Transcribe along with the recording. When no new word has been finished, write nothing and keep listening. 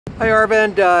Hi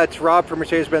Arvind, it's Rob from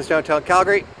Mercedes-Benz Downtown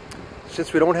Calgary.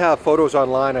 Since we don't have photos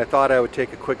online, I thought I would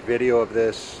take a quick video of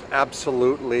this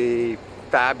absolutely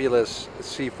fabulous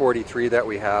C43 that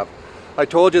we have. I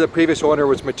told you the previous owner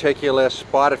was meticulous,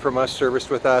 bought it from us, serviced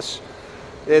with us.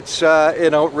 It's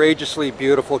in outrageously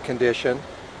beautiful condition,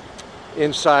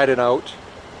 inside and out,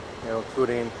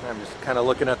 including, I'm just kind of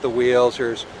looking at the wheels.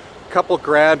 There's a couple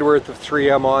grand worth of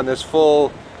 3M on this,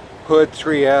 full hood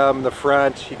 3M, the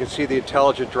front. You can see the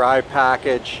intelligent drive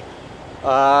package.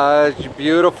 It's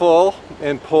beautiful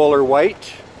in polar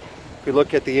white. If you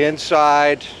look at the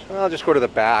inside, I'll just go to the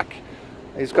back.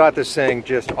 He's got this thing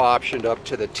just optioned up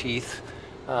to the teeth.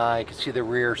 You can see the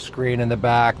rear screen in the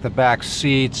back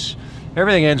seats.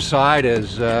 Everything inside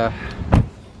is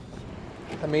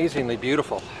amazingly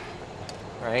beautiful,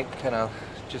 right? Kind of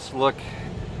just look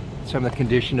at some of the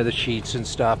condition of the sheets and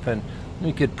stuff, and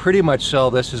we could pretty much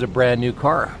sell this as a brand new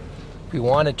car. If we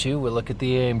wanted to, we'll look at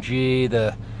the AMG,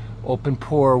 the open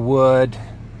pore wood,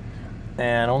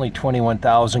 and only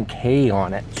 21,000 K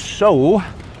on it. So, I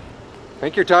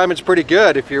think your timing's pretty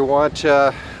good if you want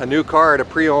a new car at a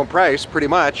pre-owned price, pretty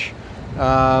much.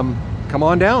 Come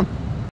on down.